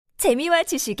재미와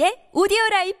지식의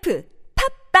오디오라이프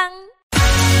팝빵.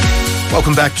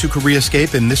 Welcome back to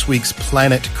Koreascape. In this week's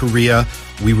Planet Korea,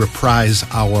 we reprise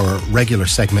our regular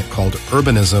segment called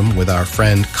Urbanism with our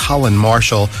friend Colin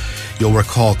Marshall. You'll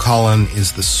recall Colin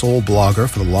is the Seoul blogger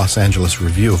for the Los Angeles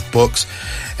Review of Books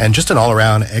and just an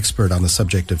all-around expert on the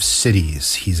subject of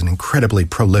cities. He's an incredibly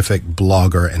prolific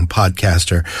blogger and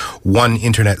podcaster. One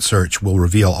internet search will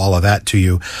reveal all of that to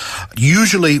you.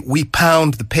 Usually we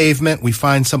pound the pavement, we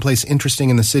find someplace interesting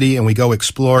in the city, and we go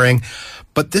exploring.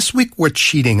 But this week we're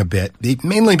cheating a bit,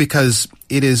 mainly because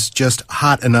it is just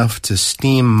hot enough to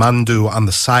steam mandu on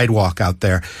the sidewalk out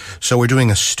there. So we're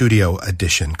doing a studio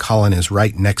edition. Colin is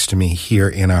right next to me here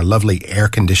in our lovely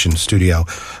air-conditioned studio.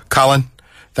 Colin,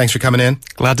 thanks for coming in.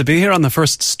 Glad to be here on the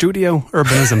first studio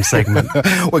urbanism segment.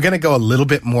 We're going to go a little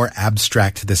bit more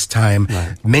abstract this time,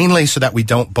 mainly so that we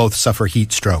don't both suffer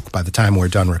heat stroke by the time we're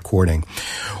done recording.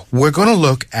 We're going to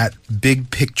look at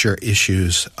big picture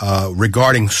issues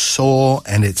regarding Seoul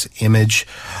and its image,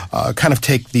 kind of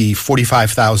take the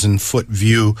 45,000-foot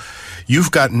view.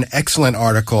 You've got an excellent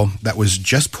article that was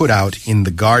just put out in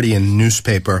the Guardian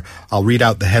newspaper. I'll read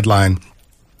out the headline,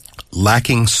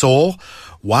 Lacking Seoul?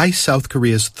 Why South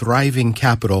Korea's thriving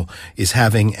capital is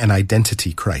having an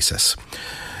identity crisis.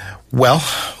 Well,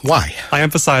 why? I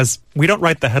emphasize, we don't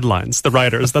write the headlines, the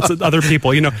writers. That's other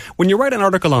people. You know, when you write an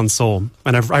article on Seoul,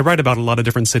 and I write about a lot of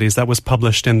different cities, that was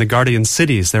published in the Guardian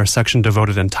Cities, their section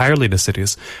devoted entirely to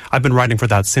cities. I've been writing for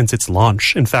that since its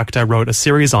launch. In fact, I wrote a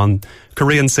series on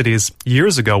Korean cities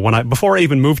years ago before I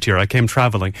even moved here. I came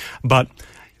traveling. But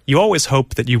you always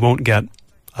hope that you won't get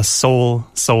a Seoul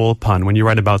pun when you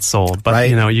write about Seoul. But, right.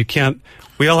 You know, you can't.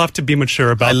 We all have to be mature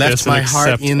about this. I left my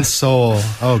heart in Seoul.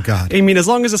 Oh, God. I mean, as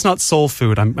long as it's not soul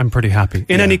food, I'm pretty happy.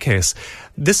 In any case,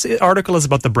 this article is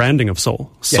about the branding of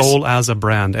Seoul. Yes. Soul as a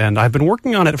brand. And I've been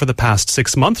working on it for the past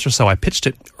 6 months or so. I pitched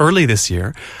it early this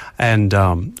year. And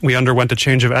we underwent a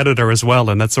change of editor as well.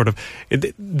 And that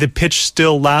the pitch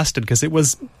still lasted because it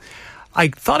was... I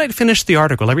thought I'd finished the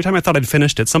article. Every time I thought I'd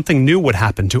finished it, something new would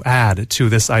happen to add to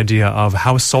this idea of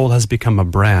how Seoul has become a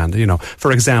brand. You know,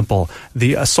 for example,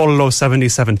 the Solo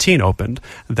 7017 opened,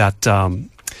 that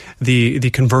the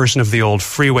conversion of the old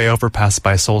freeway overpass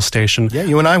by Seoul Station. Yeah,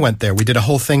 you and I went there. We did a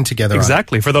whole thing together.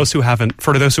 Exactly. For those who haven't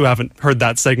heard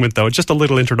that segment, though, just a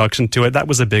little introduction to it. That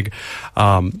was a big,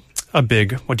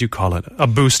 what do you call it? A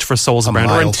boost for Seoul's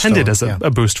brand, or intended as a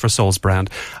boost for Seoul's brand.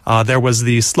 There was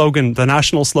the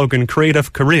national slogan,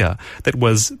 Creative Korea, that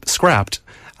was scrapped,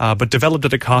 but developed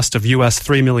at a cost of US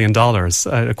 $3 million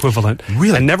equivalent.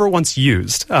 Really? And never once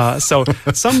used. So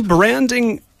some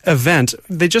branding event,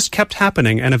 they just kept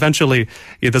happening. And eventually,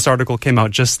 this article came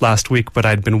out just last week, but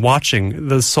I'd been watching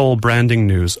the Seoul branding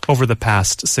news over the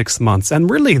past 6 months. And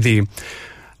really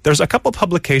there's a couple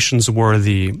publications were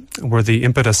the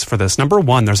impetus for this. Number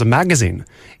one, there's a magazine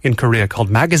in Korea called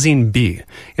Magazine B.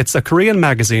 It's a Korean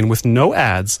magazine with no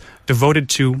ads devoted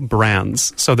to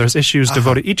brands. So there's issues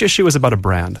devoted. Each issue is about a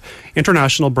brand.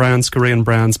 International brands, Korean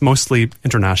brands, mostly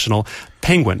international.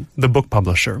 Penguin, the book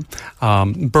publisher.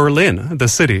 Berlin, the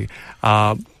city.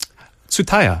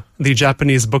 Tsutaya, the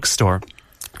Japanese bookstore.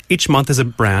 Each month is a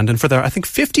brand. And for their, I think,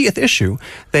 50th issue,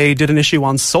 they did an issue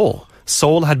on Seoul.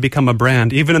 Seoul had become a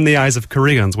brand, even in the eyes of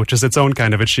Koreans, which is its own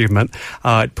kind of achievement.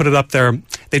 Put it up there.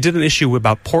 They did an issue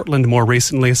about Portland more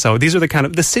recently. So these are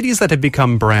the cities that have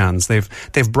become brands.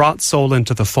 They've brought Seoul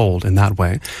into the fold in that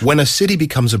way. When a city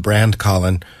becomes a brand,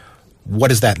 Colin, what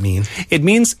does that mean? It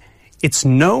means it's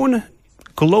known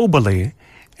globally,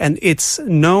 and it's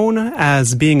known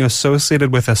as being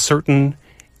associated with a certain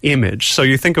image. So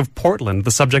you think of Portland, the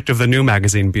subject of the new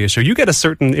Magazine B issue, you get a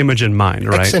certain image in mind,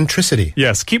 right? Eccentricity.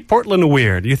 Yes, keep Portland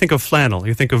weird. You think of flannel,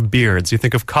 you think of beards, you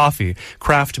think of coffee,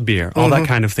 craft beer, all that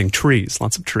kind of thing. Trees,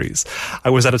 lots of trees.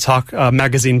 I was at a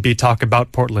Magazine B talk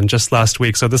about Portland just last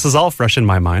week, so this is all fresh in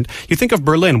my mind. You think of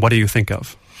Berlin, what do you think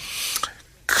of?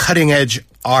 Cutting-edge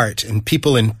art and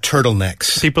people in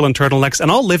turtlenecks. People in turtlenecks, and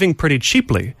all living pretty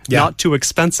cheaply, not too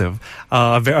expensive.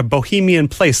 A bohemian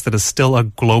place that is still a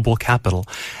global capital.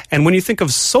 And when you think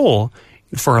of Seoul,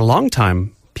 for a long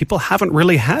time, people haven't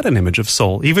really had an image of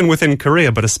Seoul, even within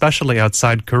Korea, but especially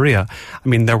outside Korea. I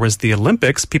mean, there was the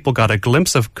Olympics. People got a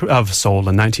glimpse of Seoul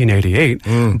in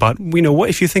 1988. But,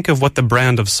 if you think of what the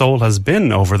brand of Seoul has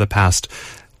been over the past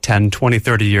 10, 20,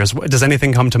 30 years, does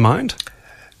anything come to mind?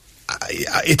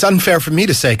 It's unfair for me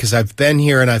to say because I've been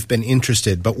here and I've been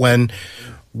interested. But when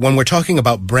we're talking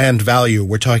about brand value,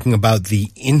 we're talking about the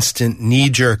instant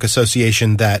knee-jerk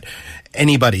association that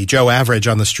anybody, Joe Average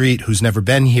on the street who's never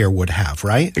been here would have,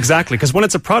 right? Exactly, because when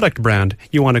it's a product brand,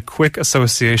 you want a quick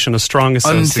association, a strong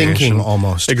association. Unthinking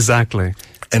almost. Exactly.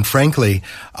 And frankly,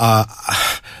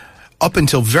 up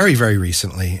until very, very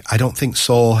recently, I don't think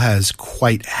Seoul has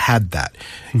quite had that.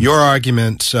 Your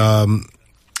argument,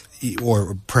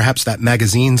 or perhaps that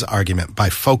magazine's argument, by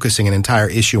focusing an entire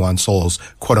issue on Seoul's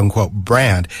quote-unquote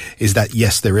brand, is that,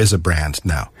 yes, there is a brand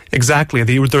now. Exactly.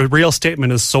 The real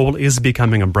statement is Seoul is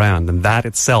becoming a brand, and that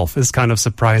itself is kind of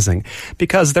surprising.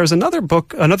 Because there's another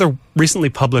recently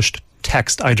published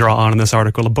text I draw on in this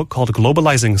article, a book called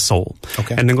Globalizing Seoul,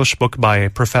 an English book by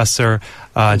Professor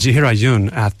Ji-hira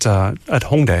Yoon at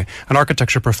Hongdae, an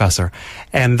architecture professor.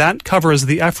 And that covers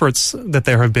the efforts that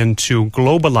there have been to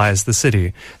globalize the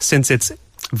city since its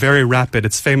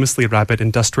famously rapid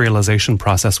industrialization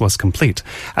process was complete.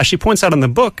 As she points out in the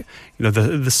book,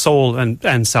 the Seoul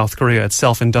and South Korea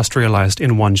itself industrialized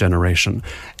in one generation.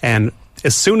 And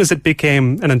as soon as it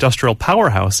became an industrial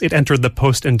powerhouse, it entered the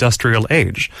post-industrial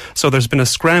age. So there's been a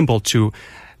scramble to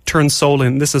turn Seoul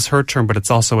in, this is her term, but it's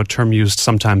also a term used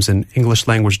sometimes in English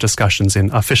language discussions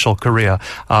in official Korea,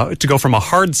 to go from a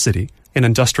hard city, an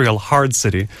industrial hard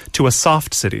city, to a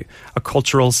soft city, a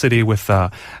cultural city with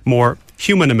more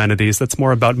human amenities that's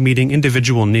more about meeting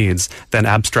individual needs than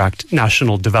abstract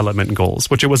national development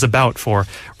goals, which it was about for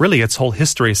really its whole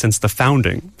history since the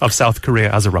founding of South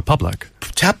Korea as a republic.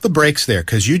 Tap the brakes there,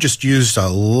 because you just used a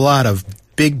lot of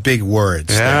big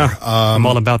words. Yeah, there. I'm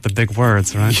all about the big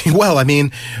words, right? Well, I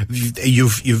mean,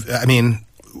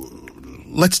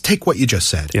 let's take what you just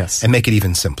said, yes, and make it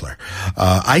even simpler.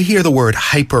 I hear the word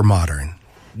hypermodern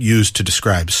used to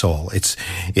describe Seoul.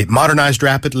 It modernized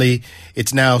rapidly.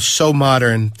 It's now so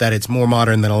modern that it's more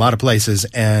modern than a lot of places,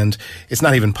 and it's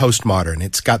not even postmodern.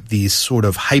 It's got these sort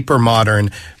of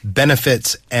hypermodern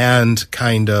benefits and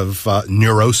kind of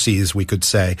neuroses, we could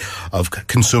say, of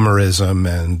consumerism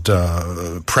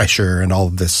and pressure and all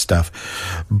of this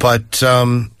stuff. But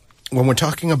when we're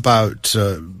talking about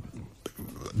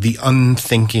the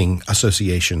unthinking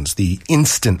associations, the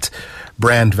instant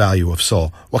brand value of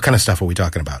Seoul, what kind of stuff are we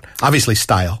talking about? Obviously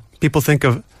style. People think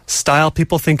of style.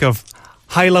 People think of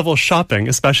high-level shopping,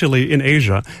 especially in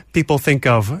Asia. People think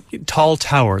of tall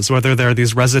towers, whether they're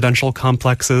these residential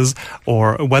complexes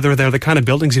or whether they're the kind of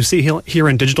buildings you see here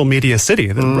in Digital Media City,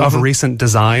 of recent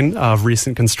design, of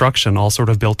recent construction, all sort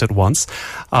of built at once.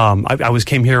 I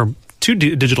came here to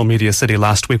Digital Media City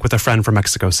last week with a friend from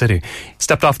Mexico City.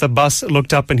 Stepped off the bus,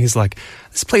 looked up, and he's like,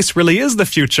 this place really is the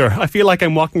future. I feel like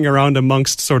I'm walking around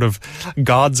amongst sort of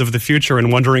gods of the future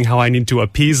and wondering how I need to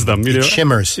appease them. It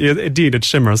shimmers. Indeed, it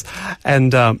shimmers.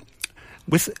 And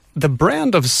with the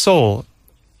brand of Seoul,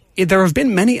 there have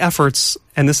been many efforts,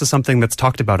 and this is something that's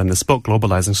talked about in this book,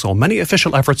 Globalizing Seoul, many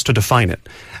official efforts to define it.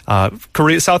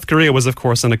 South Korea was, of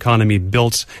course, an economy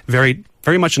built very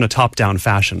much in a top-down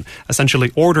fashion,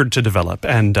 essentially ordered to develop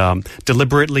and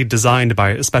deliberately designed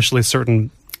by especially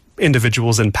certain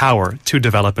individuals in power to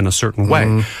develop in a certain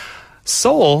way.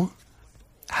 Seoul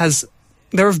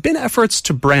there have been efforts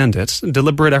to brand it,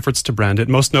 deliberate efforts to brand it,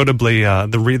 most notably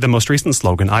the most recent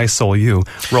slogan, I Seoul You,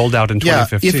 rolled out in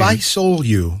 2015. If I Seoul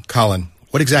you, Colin,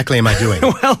 what exactly am I doing?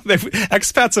 Well,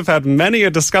 expats have had many a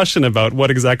discussion about what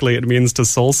exactly it means to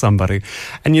Seoul somebody.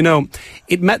 And,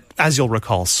 it met, as you'll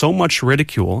recall, so much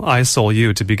ridicule, I Seoul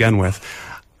You, to begin with.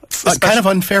 Kind of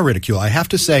unfair ridicule, I have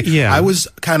to say. Yeah. I was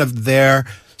kind of there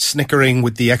snickering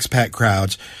with the expat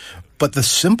crowds. But the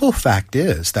simple fact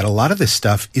is that a lot of this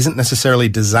stuff isn't necessarily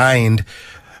designed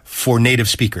for native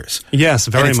speakers. Yes,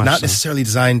 very much. And it's not so. necessarily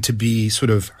designed to be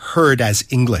sort of heard as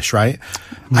English, right?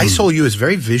 I Seoul You is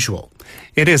very visual.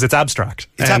 It is. It's abstract.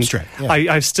 It's abstract. Yeah.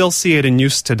 I still see it in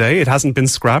use today. It hasn't been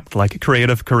scrapped like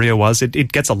Creative Korea was.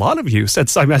 It gets a lot of use.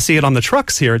 I see it on the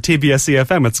trucks here at TBS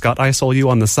EFM. It's got I Seoul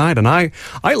You on the side, and I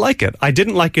like it. I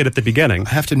didn't like it at the beginning. I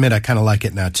have to admit, I kind of like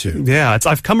it now, too. Yeah,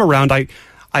 I've come around.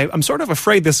 I'm sort of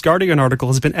afraid this Guardian article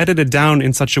has been edited down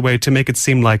in such a way to make it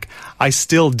seem like I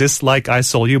still dislike I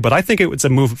Seoul You, but I think it's a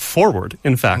move forward,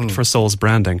 in fact, for Seoul's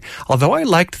branding. Although I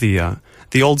liked the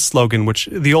old slogan,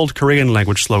 the old Korean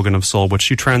language slogan of Seoul, which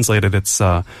you translated, it's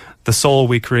the Seoul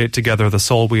we create together, the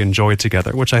Seoul we enjoy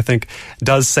together, which I think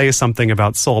does say something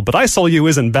about Seoul. But I Seoul You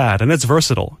isn't bad, and it's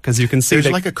versatile, because you can see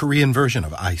there's like a Korean version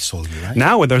of I Seoul You, right?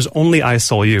 Now there's only I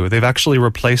Seoul You. They've actually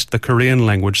replaced the Korean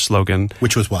language slogan.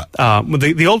 Which was what?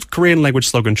 The old Korean language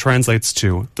slogan translates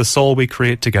to the Seoul we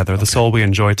create together, the Seoul we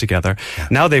enjoy together. Yeah.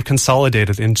 Now they've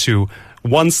consolidated into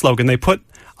one slogan. They put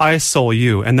I Seoul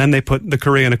You, and then they put the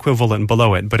Korean equivalent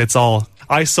below it, but it's all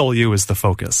I Seoul You is the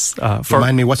focus.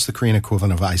 Remind me, what's the Korean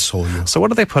equivalent of I Seoul You? So what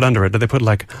do they put under it? Do they put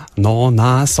like no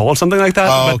na Seoul, something like that?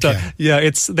 Oh, but,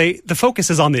 okay. The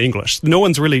focus is on the English. No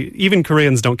one's really, even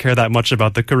Koreans don't care that much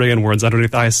about the Korean words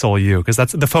underneath I Seoul You, because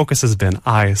the focus has been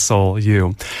I Seoul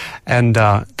You. And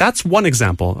that's one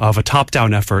example of a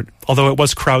top-down effort although it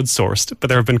was crowdsourced, but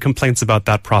there have been complaints about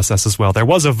that process as well. There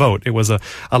was a vote. It was a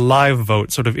live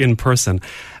vote, sort of in person.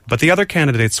 But the other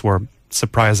candidates were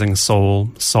surprising soul,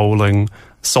 souling,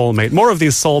 soulmate. More of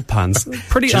these soul puns.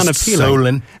 Pretty Just unappealing.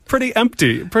 soulin'. Pretty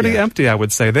empty. Pretty empty, I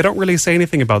would say. They don't really say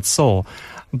anything about soul.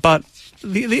 But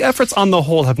the efforts on the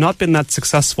whole have not been that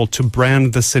successful to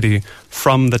brand the city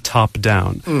from the top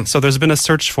down. So there's been a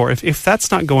search for, if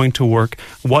that's not going to work,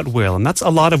 what will? And that's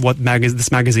a lot of what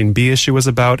this Magazine B issue is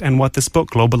about, and what this book,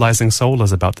 Globalizing Seoul,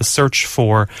 is about. The search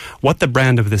for what the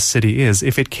brand of this city is,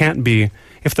 if it can't be,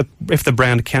 if the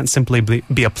brand can't simply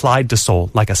be applied to Seoul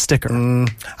like a sticker.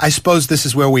 I suppose this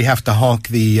is where we have to honk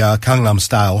the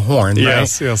Gangnam-style horn, right?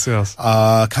 Yes.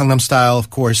 Gangnam-style,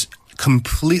 of course,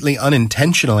 completely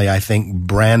unintentionally, I think,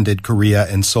 branded Korea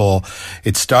and Seoul.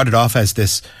 It started off as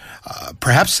this,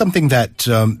 perhaps something that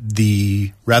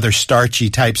the rather starchy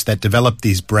types that developed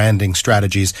these branding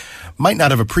strategies might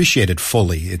not have appreciated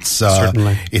fully.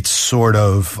 Certainly. It's sort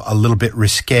of a little bit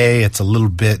risque. It's a little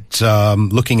bit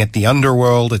looking at the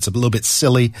underworld. It's a little bit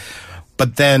silly.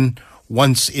 But then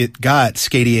once it got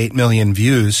 88 million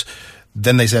views,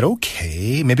 then they said,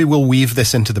 okay, maybe we'll weave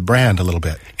this into the brand a little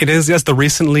bit. It is, yes. The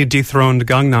recently dethroned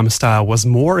Gangnam Style was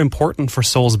more important for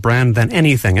Seoul's brand than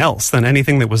anything else, than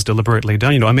anything that was deliberately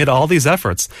done. Amid all these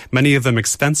efforts, many of them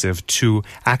expensive, to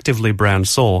actively brand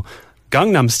Seoul,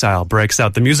 Gangnam Style breaks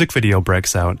out. The music video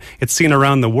breaks out. It's seen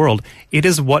around the world. It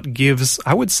is what gives,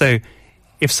 I would say,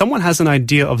 if someone has an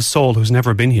idea of Seoul who's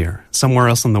never been here, somewhere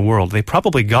else in the world, they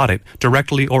probably got it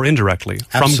directly or indirectly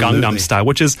from Gangnam Style,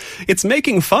 which is, it's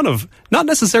making fun of, not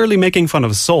necessarily making fun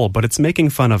of Seoul, but it's making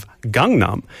fun of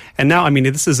Gangnam. And now, I mean,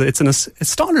 it's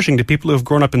astonishing to people who have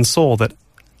grown up in Seoul that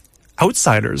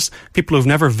outsiders, people who've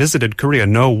never visited Korea,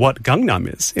 know what Gangnam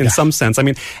is in some sense. I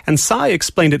mean, and Psy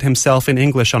explained it himself in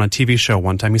English on a TV show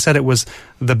one time. He said it was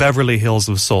the Beverly Hills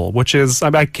of Seoul, which is,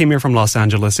 I came here from Los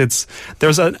Angeles.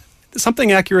 There's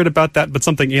something accurate about that, but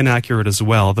something inaccurate as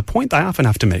well. The point I often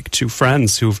have to make to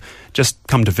friends who've just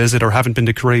come to visit or haven't been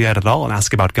to Korea yet at all and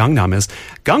ask about Gangnam is,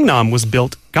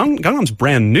 Gangnam's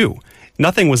brand new.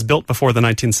 Nothing was built before the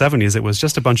 1970s. It was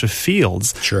just a bunch of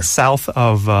fields south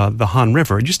of the Han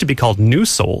River. It used to be called New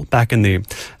Seoul back in the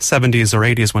 70s or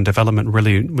 80s when development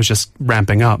really was just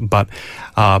ramping up. But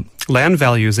land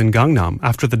values in Gangnam,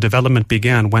 after the development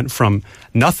began, went from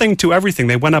nothing to everything.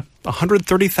 They went up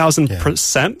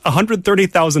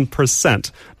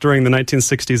 130,000% during the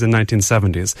 1960s and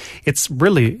 1970s. It's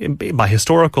really, by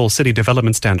historical city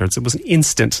development standards, it was an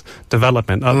instant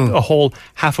development. A whole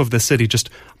half of the city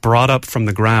just brought up from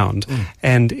the ground.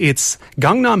 And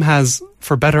Gangnam has,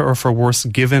 for better or for worse,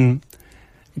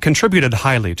 contributed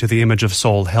highly to the image of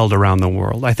Seoul held around the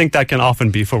world. I think that can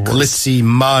often be for worse. Glitzy,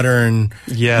 modern,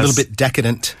 yes, a little bit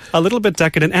decadent. A little bit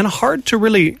decadent, and hard to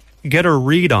really get a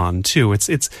read on, too. It's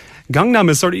Gangnam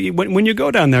is sort of, when you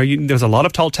go down there, there's a lot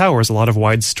of tall towers, a lot of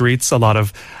wide streets, a lot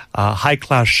of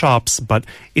high-class shops, but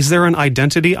is there an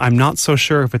identity? I'm not so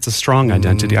sure if it's a strong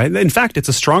identity. In fact, it's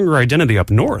a stronger identity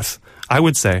up north, I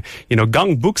would say.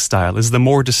 Gangbuk style is the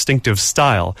more distinctive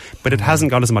style, but it hasn't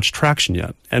got as much traction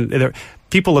yet. And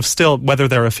people have still, whether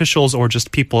they're officials or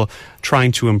just people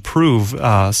trying to improve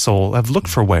Seoul, have looked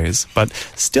for ways. But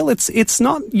still, it's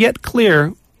not yet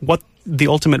clear what the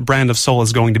ultimate brand of Seoul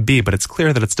is going to be, but it's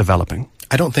clear that it's developing.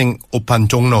 I don't think Oppan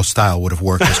Dongno style would have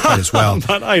worked quite as well.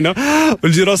 But I know.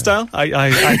 Uljiro style?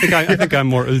 I think I'm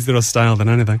more Uljiro style than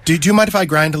anything. Do you mind if I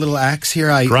grind a little axe here?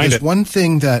 There's one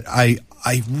thing that I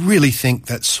really think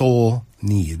that Seoul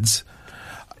needs,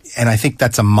 and I think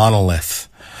that's a monolith.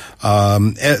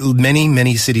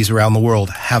 Many cities around the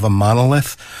world have a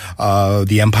monolith.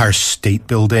 The Empire State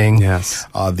Building, yes,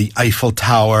 the Eiffel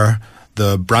Tower,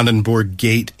 the Brandenburg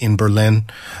Gate in Berlin.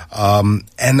 And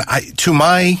to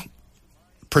my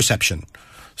perception,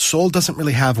 Seoul doesn't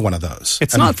really have one of those.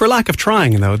 It's not for lack of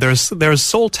trying, though. There's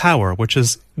Seoul Tower,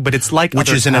 but it's like which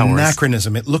other is towers. An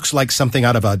anachronism. It looks like something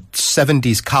out of a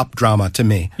 70s cop drama to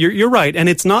me. You're right, and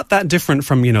it's not that different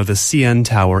from the CN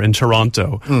Tower in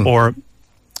Toronto or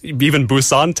even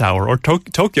Busan Tower or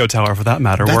Tokyo Tower for that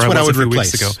matter. That's where what I was would a few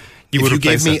replace. weeks ago. If you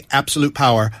gave me absolute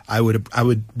power, I would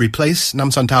replace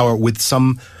Namsan Tower with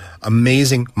some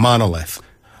amazing monolith.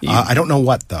 I don't know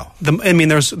what though.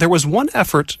 There was one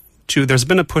effort. There's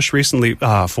been a push recently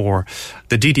for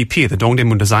the DDP, the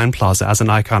Dongdaemun Design Plaza, as an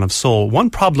icon of Seoul. One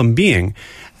problem being,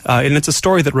 and it's a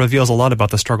story that reveals a lot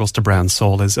about the struggles to brand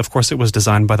Seoul, is, of course, it was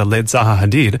designed by the late Zaha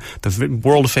Hadid, the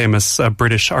world-famous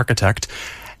British architect,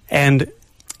 and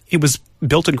it was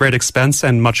built at great expense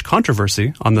and much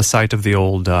controversy on the site of the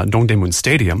old Dongdaemun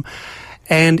Stadium.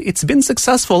 And it's been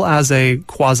successful as a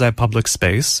quasi-public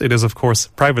space. It is, of course,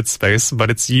 private space, but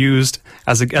it's used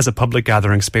as a public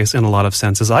gathering space in a lot of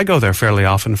senses. I go there fairly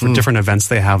often for different events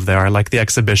they have there. I like the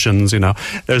exhibitions,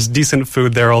 There's decent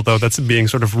food there, although that's being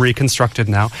sort of reconstructed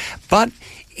now. But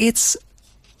it's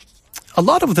a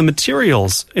lot of the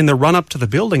materials in the run-up to the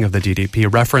building of the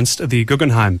DDP referenced the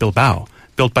Guggenheim Bilbao,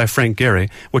 built by Frank Gehry,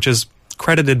 which is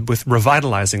credited with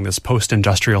revitalizing this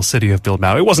post-industrial city of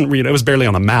Bilbao. It wasn't real; it was barely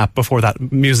on a map before that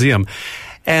museum.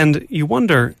 And you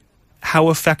wonder how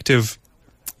effective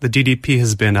the DDP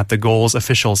has been at the goals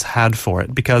officials had for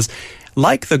it, because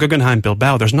like the Guggenheim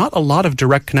Bilbao, there's not a lot of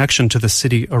direct connection to the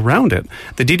city around it.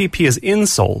 The DDP is in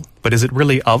Seoul, but is it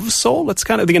really of Seoul? It's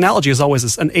kind of, the analogy is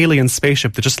always an alien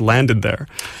spaceship that just landed there.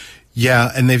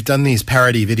 Yeah, and they've done these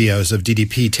parody videos of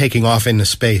DDP taking off into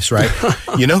space, right?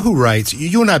 You know who writes?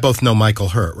 You and I both know Michael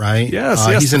Hurt, right? Yes,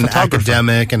 he's an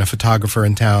academic and a photographer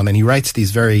in town, and he writes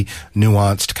these very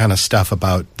nuanced kind of stuff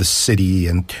about the city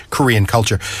and Korean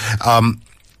culture.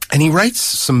 And he writes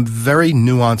some very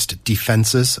nuanced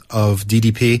defenses of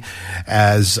DDP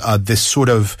as this sort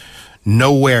of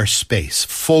nowhere space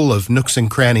full of nooks and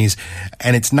crannies,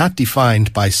 and it's not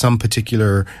defined by some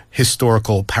particular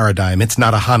historical paradigm. It's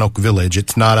not a Hanok village.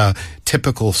 It's not a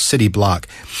typical city block.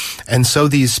 And so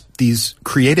these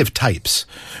creative types,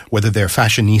 whether they're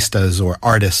fashionistas or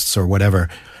artists or whatever,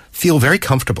 feel very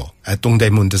comfortable at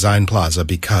Dongdaemun Design Plaza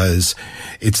because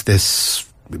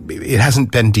it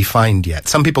hasn't been defined yet.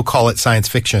 Some people call it science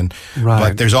fiction,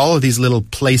 but there's all of these little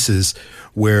places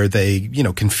where they,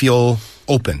 can feel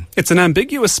open. It's an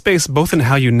ambiguous space both in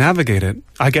how you navigate it.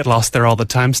 I get lost there all the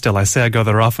time still. I say I go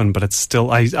there often, but it's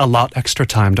still a lot extra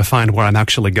time to find where I'm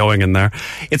actually going in there.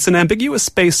 It's an ambiguous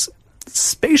space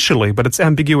spatially, but it's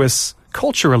ambiguous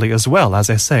culturally as well. As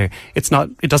I say,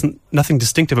 nothing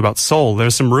distinctive about Seoul.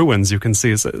 There's some ruins you can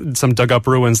see, some dug up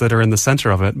ruins that are in the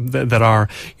center of it that are,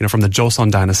 from the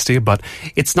Joseon dynasty, but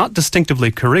it's not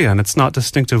distinctively Korean. It's not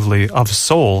distinctively of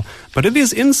Seoul, but it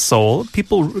is in Seoul.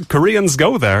 Koreans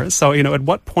go there. So, at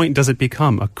what point does it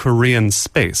become a Korean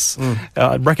space?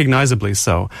 Recognizably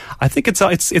so. I think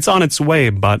it's on its way,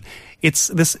 but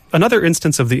it's another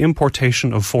instance of the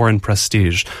importation of foreign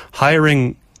prestige.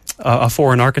 Hiring a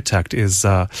foreign architect is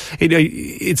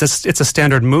it's a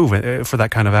standard move for that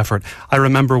kind of effort. I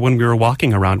remember when we were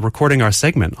walking around recording our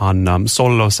segment on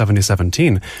Solo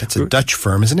 7017. That's a Dutch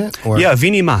firm, isn't it? Yeah,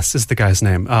 Vinnie Mas is the guy's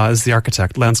name, is the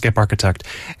architect, landscape architect.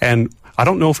 And I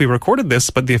don't know if we recorded this,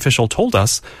 but the official told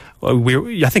us,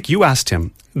 I think you asked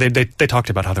him, they talked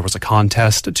about how there was a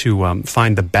contest to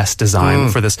find the best design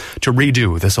for this, to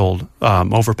redo this old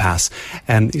overpass.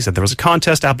 And he said there was a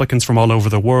contest, applicants from all over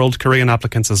the world, Korean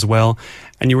applicants as well.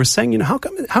 And you were saying, how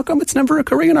come it's never a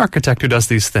Korean architect who does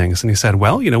these things? And he said,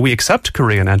 well, we accept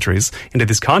Korean entries into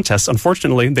these contests.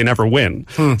 Unfortunately, they never win.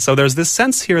 So there's this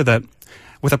sense here that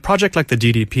with a project like the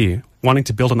DDP, wanting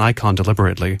to build an icon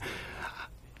deliberately,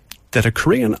 that a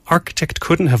Korean architect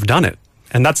couldn't have done it.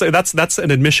 And that's an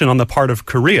admission on the part of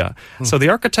Korea. So the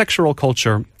architectural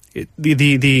culture,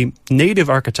 the native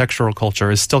architectural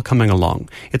culture is still coming along.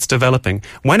 It's developing.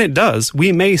 When it does,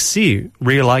 we may see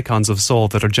real icons of Seoul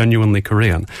that are genuinely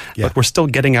Korean. Yeah. But we're still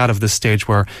getting out of this stage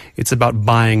where it's about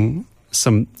buying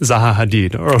some Zaha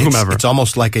Hadid or whomever. It's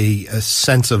almost like a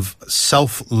sense of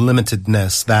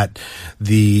self-limitedness that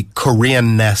the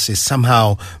Koreanness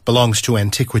somehow belongs to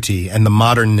antiquity and the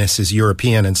modernness is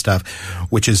European and stuff,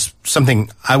 which is something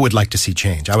I would like to see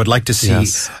change. I would like to see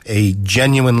a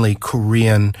genuinely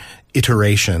Korean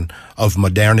iteration of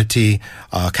modernity,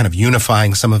 kind of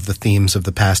unifying some of the themes of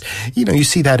the past. You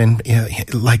see that in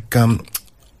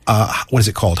what is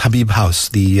it called? Habib House,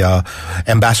 the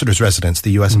ambassador's residence,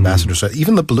 the U.S. ambassador's.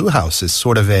 Even the Blue House is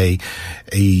sort of an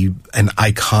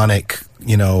iconic,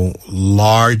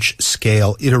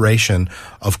 large-scale iteration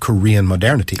of Korean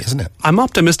modernity, isn't it? I'm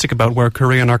optimistic about where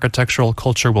Korean architectural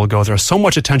culture will go. There's so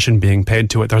much attention being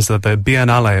paid to it. There's the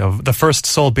Biennale the first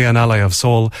Seoul Biennale of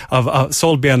Seoul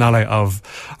Biennale of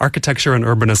architecture and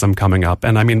urbanism coming up.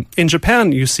 And I mean, in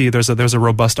Japan, you see there's a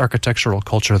robust architectural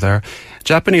culture there.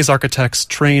 Japanese architects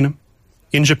train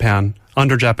in Japan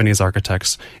under Japanese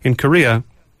architects. In Korea,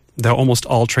 they're almost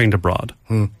all trained abroad.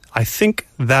 I think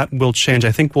that will change.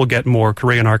 I think we'll get more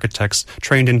Korean architects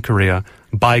trained in Korea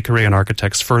by Korean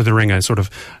architects, furthering a sort of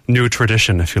new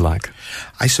tradition, if you like.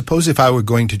 I suppose if I were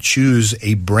going to choose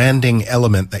a branding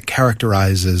element that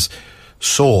characterizes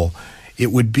Seoul,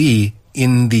 it would be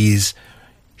in these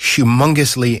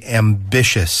humongously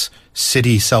ambitious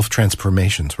city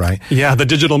self-transformations, right? Yeah, the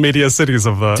digital media cities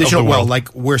of the world. Well,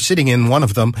 like we're sitting in one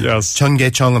of them. Yes.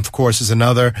 Cheonggyecheong, of course, is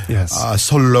another. Yes.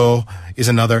 Solo is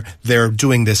another. They're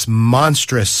doing this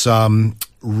monstrous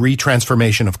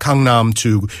retransformation of Gangnam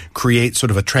to create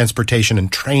sort of a transportation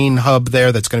and train hub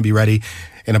there that's going to be ready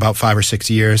in about 5 or 6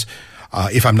 years.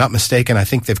 If I'm not mistaken, I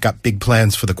think they've got big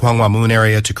plans for the Gwanghwamun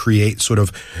area to create sort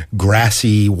of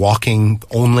grassy,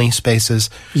 walking-only spaces.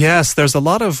 Yes, there's a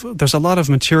lot of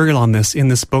material on this in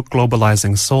this book,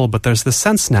 Globalizing Seoul, but there's the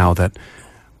sense now that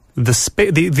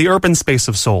the urban space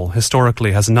of Seoul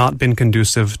historically has not been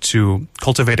conducive to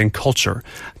cultivating culture,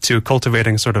 to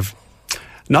cultivating sort of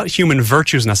not human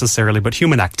virtues necessarily, but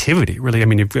human activity, really. I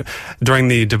mean, during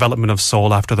the development of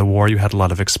Seoul after the war, you had a lot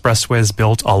of expressways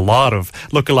built, a lot of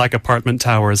look-alike apartment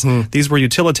towers. These were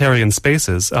utilitarian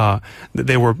spaces.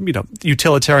 They were,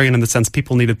 utilitarian in the sense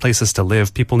people needed places to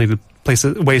live, people needed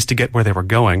ways to get where they were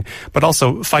going, but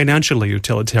also financially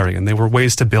utilitarian. They were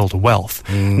ways to build wealth.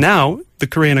 Now, the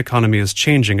Korean economy is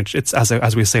changing. It's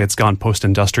as we say, it's gone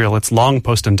post-industrial. It's long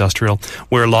post-industrial.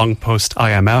 We're long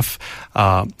post-IMF.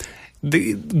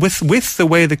 With the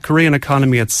way the Korean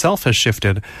economy itself has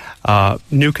shifted,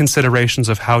 new considerations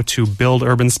of how to build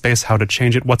urban space, how to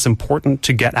change it, what's important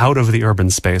to get out of the urban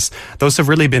space, those have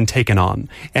really been taken on,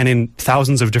 and in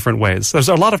thousands of different ways. There's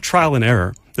a lot of trial and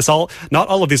error. Not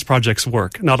all of these projects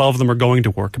work. Not all of them are going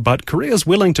to work, but Korea is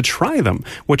willing to try them,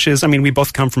 which is, I mean, we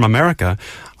both come from America.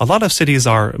 A lot of cities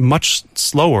are much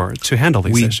slower to handle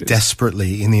these issues. We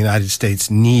desperately, in the United States,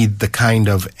 need the kind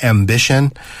of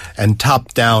ambition and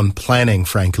top-down planning,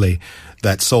 frankly,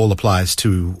 that Seoul applies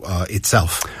to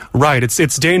itself. Right.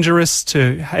 It's dangerous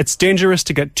to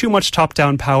get too much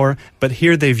top-down power, but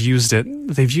here they've used it.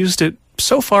 They've used it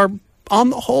so far on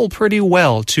the whole pretty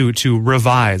well to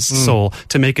revise Seoul,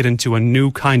 to make it into a new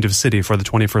kind of city for the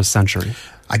 21st century.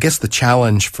 I guess the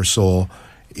challenge for Seoul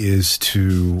is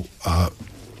to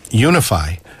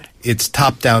unify its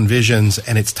top-down visions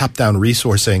and its top-down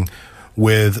resourcing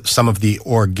with some of the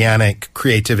organic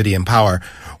creativity and power.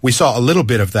 We saw a little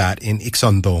bit of that in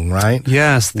Ikseondong, right?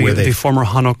 Yes, the former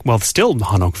Hanok, well, still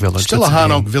Hanok village. Still a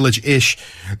Hanok village-ish.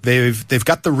 They've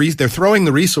got they're throwing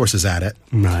the resources at it.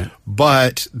 Right.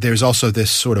 But there's also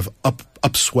this sort of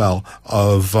upswell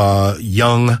of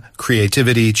young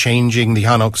creativity, changing the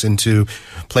Hanoks into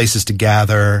places to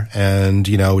gather and,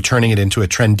 turning it into a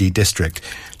trendy district.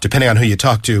 Depending on who you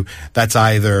talk to, that's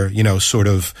either, sort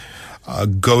of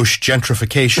gauche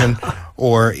gentrification,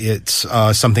 or it's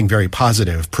something very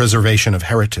positive, preservation of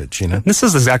heritage, This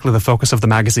is exactly the focus of the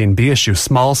magazine B issue,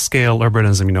 small-scale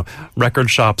urbanism, record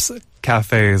shops,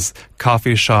 cafes,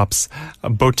 coffee shops,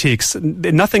 boutiques.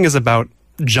 Nothing is about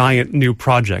giant new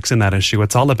projects in that issue.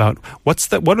 It's all about what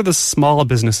are the small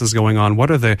businesses going on? Where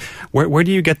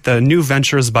do you get the new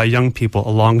ventures by young people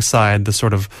alongside the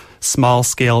sort of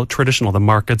small-scale traditional, the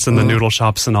markets and the noodle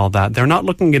shops and all that? They're not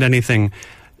looking at anything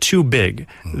too big.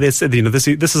 This is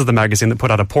the magazine that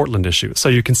put out a Portland issue, so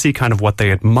you can see kind of what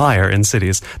they admire in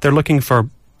cities. They're looking for,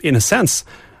 in a sense,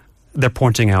 they're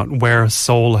pointing out where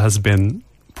Seoul has been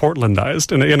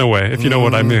Portlandized in a way, if you know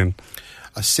what I mean.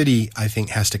 A city, I think,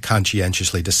 has to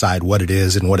conscientiously decide what it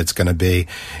is and what it's going to be.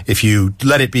 If you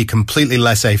let it be completely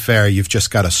laissez-faire, you've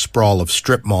just got a sprawl of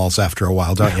strip malls after a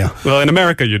while, don't you? Well, in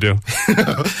America, you do.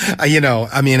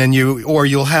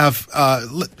 You'll have,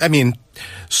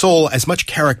 Seoul, as much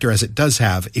character as it does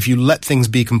have, if you let things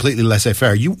be completely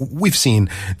laissez-faire, we've seen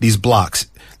these blocks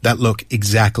that look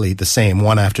exactly the same,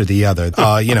 one after the other.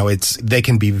 They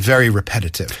can be very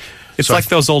repetitive. It's like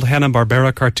those old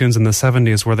Hanna-Barbera cartoons in the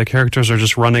 70s where the characters are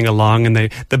just running along and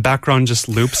the background just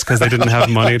loops because they didn't have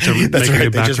money to make a new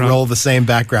background. They just roll the same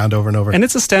background over and over. And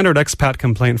it's a standard expat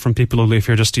complaint from people who live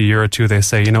here just a year or two. They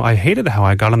say, I hated how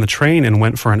I got on the train and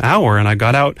went for an hour and I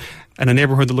got out in a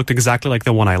neighborhood that looked exactly like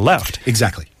the one I left.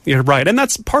 Exactly. You're right. And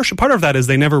that's part of that is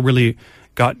they never really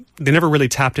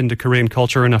tapped into Korean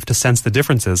culture enough to sense the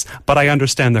differences. But I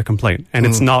understand their complaint, and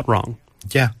it's not wrong.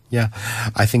 Yeah.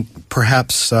 I think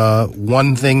perhaps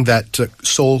one thing that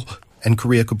Seoul and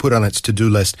Korea could put on its to-do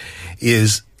list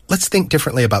is let's think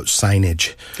differently about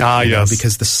signage. Yes.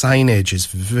 Because the signage is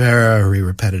very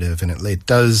repetitive and it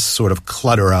does sort of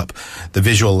clutter up the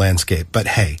visual landscape. But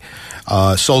hey,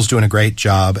 Seoul's doing a great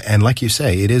job. And like you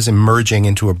say, it is emerging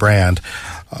into a brand.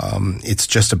 It's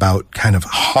just about kind of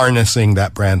harnessing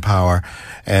that brand power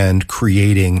and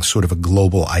creating sort of a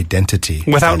global identity.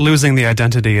 Without losing the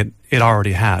identity it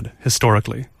already had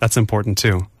historically. That's important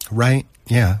too. Right.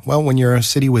 Yeah. Well, when you're a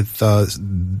city with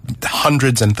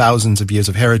hundreds and thousands of years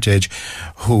of heritage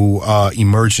who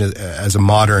emerged as a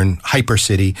modern hyper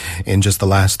city in just the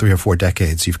last 3 or 4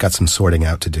 decades, you've got some sorting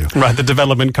out to do. Right. The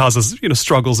development causes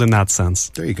struggles in that sense.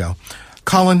 There you go.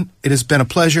 Colin, it has been a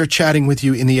pleasure chatting with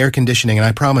you in the air conditioning, and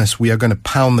I promise we are going to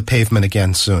pound the pavement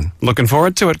again soon. Looking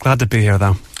forward to it. Glad to be here,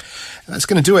 though. That's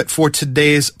going to do it for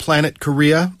today's Planet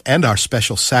Korea and our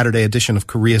special Saturday edition of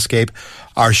Koreascape.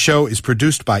 Our show is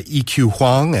produced by EQ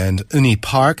Hwang and Eunhee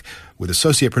Park, with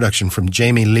associate production from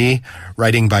Jamie Lee,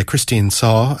 writing by Christine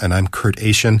Saw, and I'm Kurt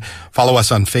Asian. Follow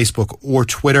us on Facebook or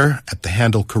Twitter at the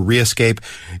handle Koreascape.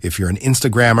 If you're an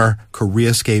Instagrammer,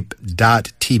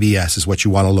 koreascape.tbs is what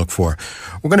you want to look for.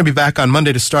 We're going to be back on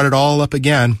Monday to start it all up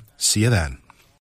again. See you then.